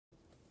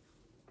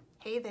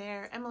Hey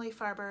there, Emily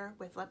Farber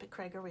with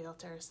Lepic-Crager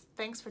Realtors.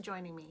 Thanks for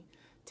joining me.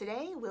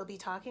 Today we'll be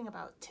talking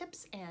about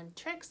tips and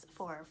tricks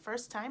for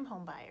first-time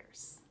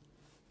homebuyers.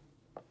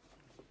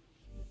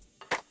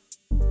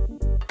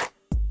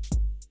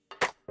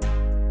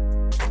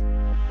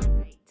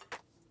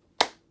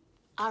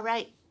 All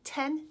right,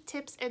 10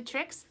 tips and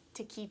tricks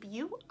to keep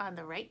you on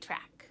the right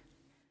track.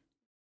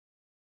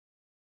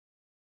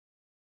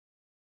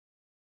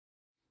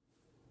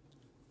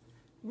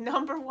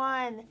 Number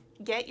 1,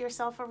 get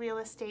yourself a real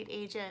estate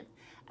agent.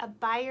 A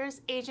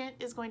buyer's agent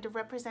is going to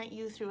represent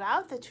you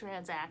throughout the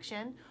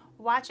transaction.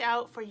 Watch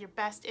out for your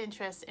best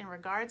interests in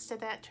regards to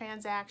that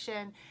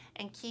transaction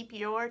and keep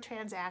your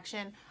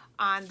transaction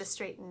on the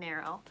straight and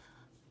narrow.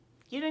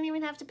 You don't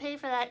even have to pay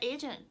for that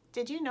agent.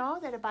 Did you know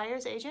that a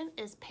buyer's agent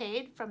is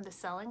paid from the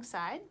selling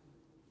side?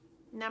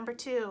 Number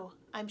 2,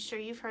 I'm sure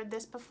you've heard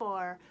this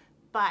before,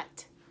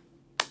 but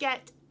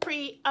get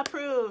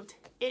pre-approved.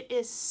 It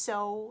is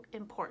so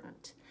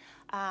important.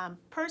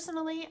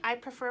 Personally, I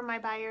prefer my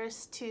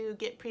buyers to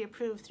get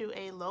pre-approved through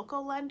a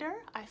local lender.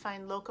 I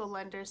find local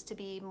lenders to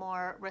be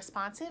more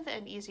responsive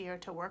and easier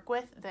to work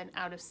with than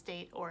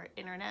out-of-state or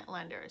internet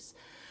lenders.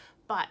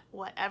 But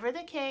whatever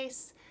the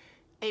case,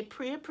 a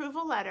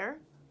pre-approval letter,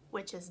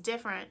 which is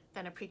different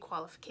than a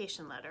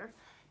pre-qualification letter,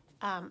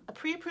 a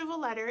pre-approval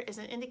letter is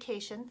an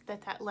indication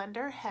that that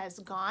lender has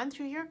gone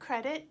through your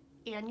credit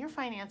and your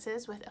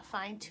finances with a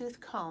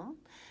fine-tooth comb.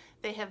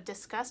 They have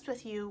discussed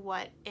with you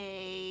what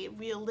a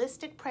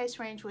realistic price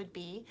range would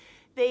be.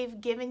 They've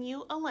given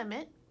you a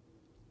limit,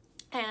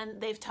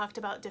 and they've talked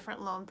about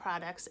different loan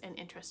products and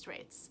interest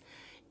rates.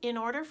 In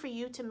order for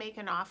you to make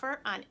an offer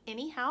on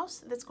any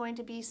house that's going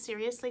to be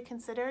seriously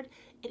considered,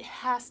 it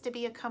has to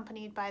be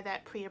accompanied by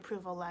that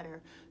pre-approval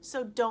letter.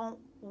 So don't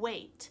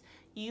wait.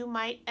 You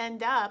might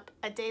end up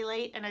a day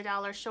late and a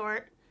dollar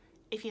short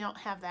if you don't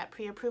have that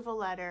pre-approval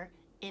letter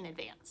in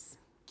advance.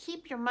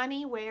 Keep your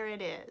money where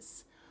it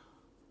is.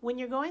 When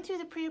you're going through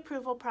the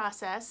pre-approval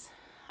process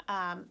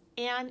and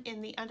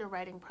in the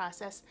underwriting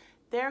process,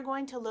 they're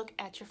going to look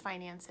at your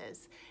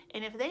finances.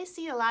 And if they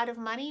see a lot of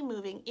money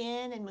moving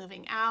in and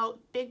moving out,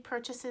 big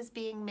purchases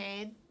being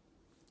made,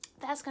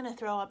 that's going to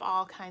throw up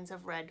all kinds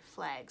of red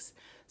flags.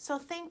 So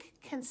think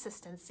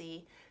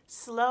consistency,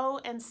 slow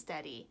and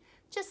steady.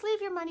 Just leave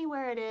your money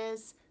where it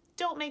is.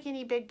 Don't make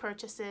any big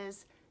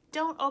purchases.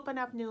 Don't open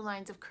up new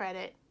lines of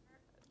credit.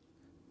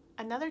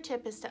 Another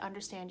tip is to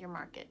understand your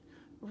market.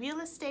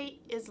 Real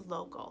estate is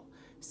local,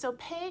 so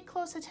pay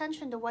close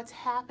attention to what's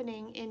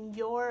happening in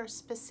your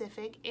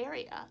specific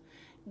area.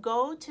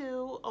 Go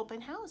to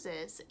open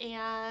houses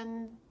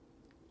and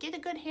get a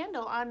good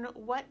handle on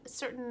what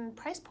certain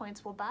price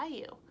points will buy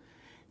you.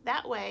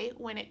 That way,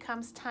 when it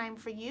comes time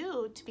for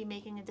you to be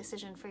making a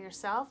decision for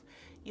yourself,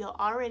 you'll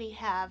already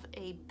have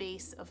a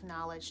base of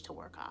knowledge to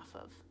work off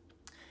of.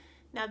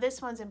 Now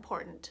this one's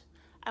important.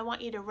 I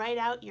want you to write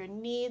out your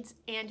needs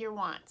and your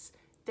wants.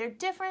 They're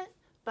different,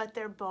 but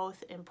they're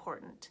both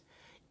important.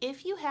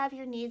 If you have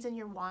your needs and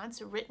your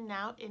wants written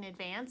out in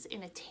advance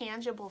in a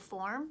tangible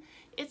form,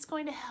 it's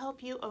going to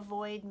help you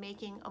avoid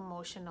making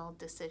emotional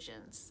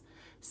decisions.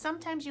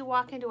 Sometimes you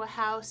walk into a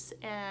house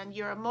and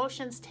your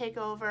emotions take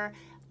over,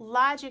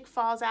 logic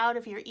falls out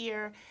of your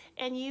ear,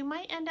 and you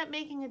might end up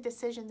making a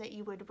decision that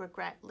you would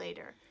regret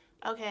later.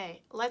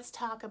 Okay, let's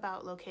talk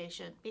about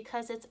location,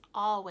 because it's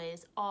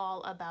always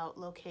all about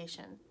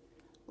location.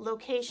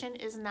 Location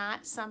is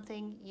not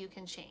something you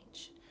can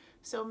change.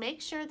 So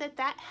make sure that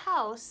that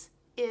house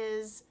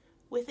is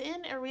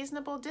within a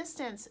reasonable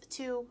distance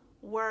to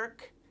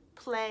work,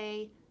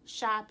 play,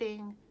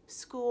 shopping,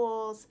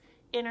 schools,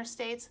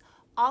 interstates,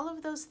 all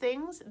of those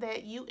things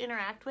that you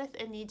interact with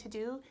and need to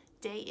do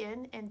day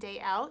in and day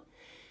out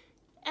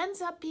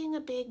ends up being a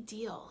big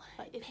deal.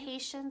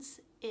 Patience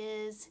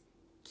is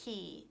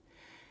key.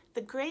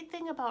 The great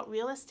thing about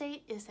real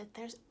estate is that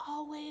there's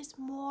always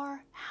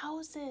more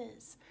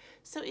houses.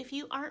 So if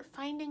you aren't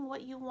finding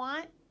what you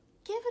want,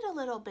 give it a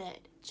little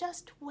bit.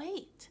 Just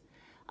wait.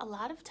 A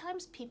lot of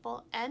times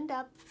people end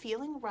up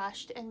feeling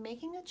rushed and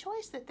making a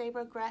choice that they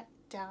regret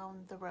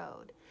down the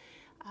road.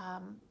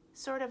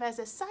 Sort of as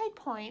a side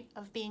point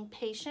of being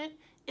patient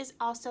is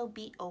also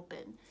be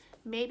open.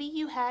 Maybe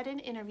you had an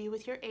interview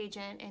with your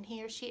agent and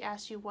he or she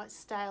asked you what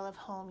style of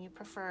home you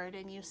preferred,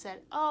 and you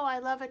said, oh, I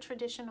love a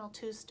traditional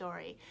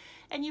 2-story.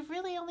 And you've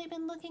really only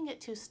been looking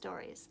at 2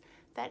 stories.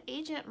 That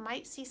agent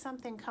might see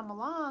something come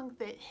along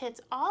that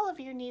hits all of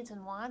your needs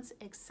and wants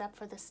except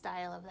for the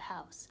style of the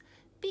house.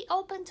 Be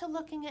open to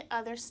looking at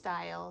other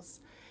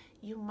styles.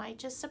 You might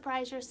just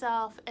surprise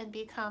yourself and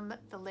become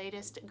the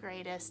latest,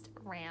 greatest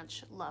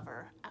ranch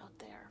lover out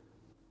there.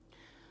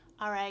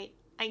 All right,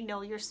 I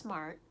know you're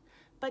smart,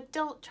 but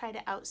don't try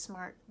to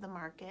outsmart the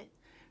market.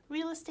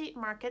 Real estate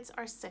markets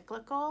are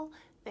cyclical.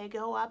 They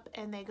go up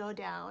and they go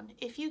down.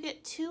 If you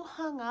get too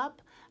hung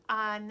up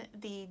on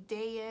the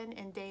day in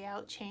and day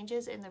out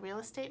changes in the real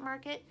estate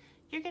market,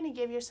 you're going to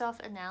give yourself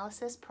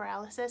analysis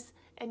paralysis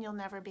and you'll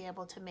never be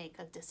able to make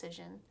a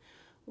decision.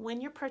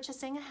 When you're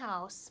purchasing a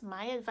house,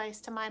 my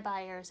advice to my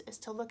buyers is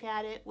to look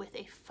at it with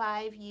a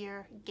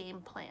 5-year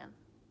game plan.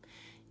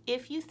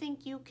 If you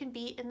think you can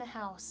be in the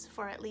house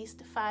for at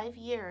least 5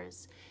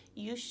 years,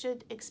 you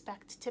should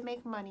expect to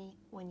make money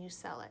when you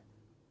sell it.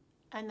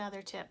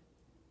 Another tip,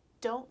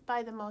 don't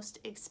buy the most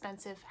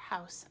expensive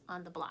house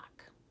on the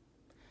block.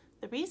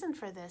 The reason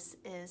for this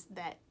is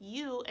that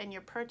you and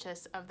your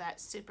purchase of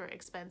that super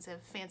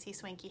expensive fancy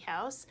swanky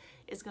house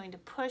is going to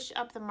push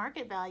up the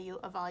market value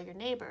of all your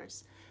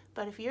neighbors.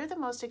 But if you're the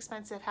most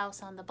expensive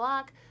house on the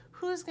block,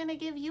 who's going to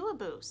give you a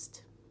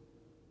boost?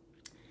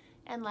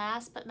 And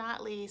last but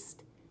not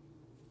least,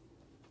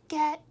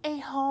 get a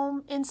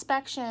home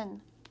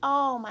inspection.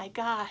 Oh my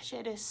gosh,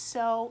 it is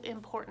so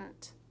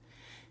important.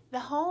 The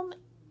home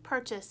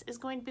purchase is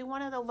going to be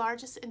one of the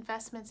largest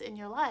investments in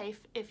your life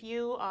if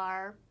you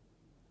are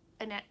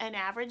an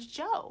average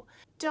Joe.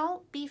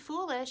 Don't be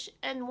foolish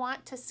and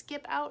want to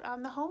skip out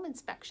on the home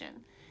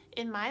inspection.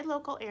 In my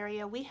local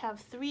area, we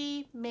have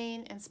 3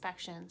 main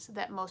inspections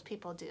that most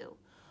people do: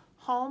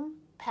 home,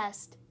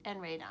 pest, and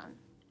radon.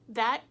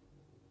 That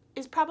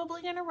is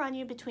probably going to run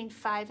you between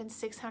 $500 and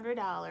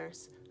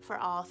 $600 for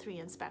all 3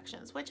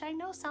 inspections, which I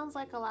know sounds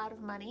like a lot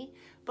of money,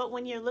 but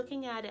when you're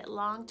looking at it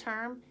long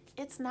term,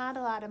 it's not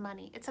a lot of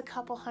money. It's a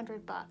couple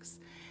 $100.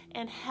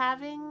 And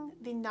having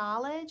the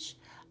knowledge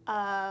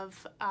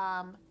of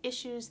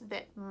issues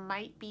that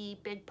might be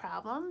big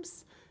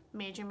problems,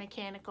 major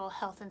mechanical,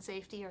 health and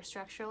safety, or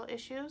structural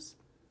issues,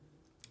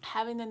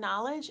 having the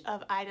knowledge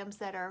of items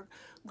that are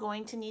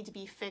going to need to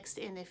be fixed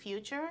in the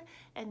future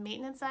and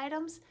maintenance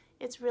items,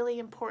 it's really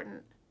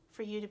important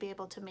for you to be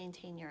able to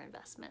maintain your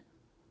investment.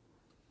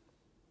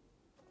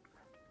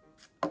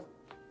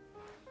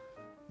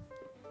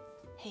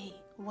 Hey,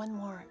 one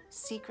more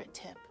secret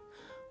tip.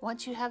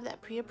 Once you have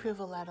that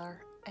pre-approval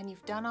letter and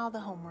you've done all the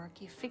homework,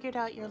 you've figured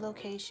out your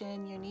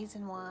location, your needs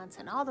and wants,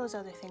 and all those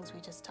other things we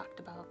just talked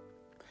about,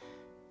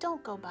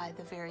 don't go buy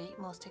the very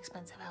most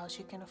expensive house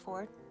you can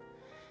afford.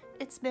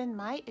 It's been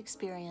my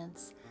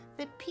experience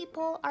that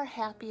people are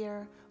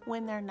happier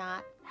when they're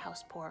not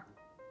house poor.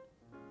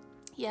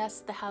 Yes,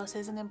 the house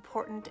is an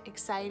important,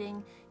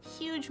 exciting,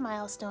 huge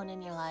milestone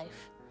in your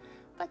life,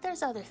 but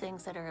there's other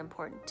things that are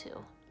important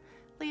too.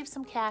 Leave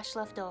some cash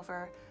left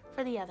over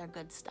for the other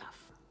good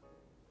stuff.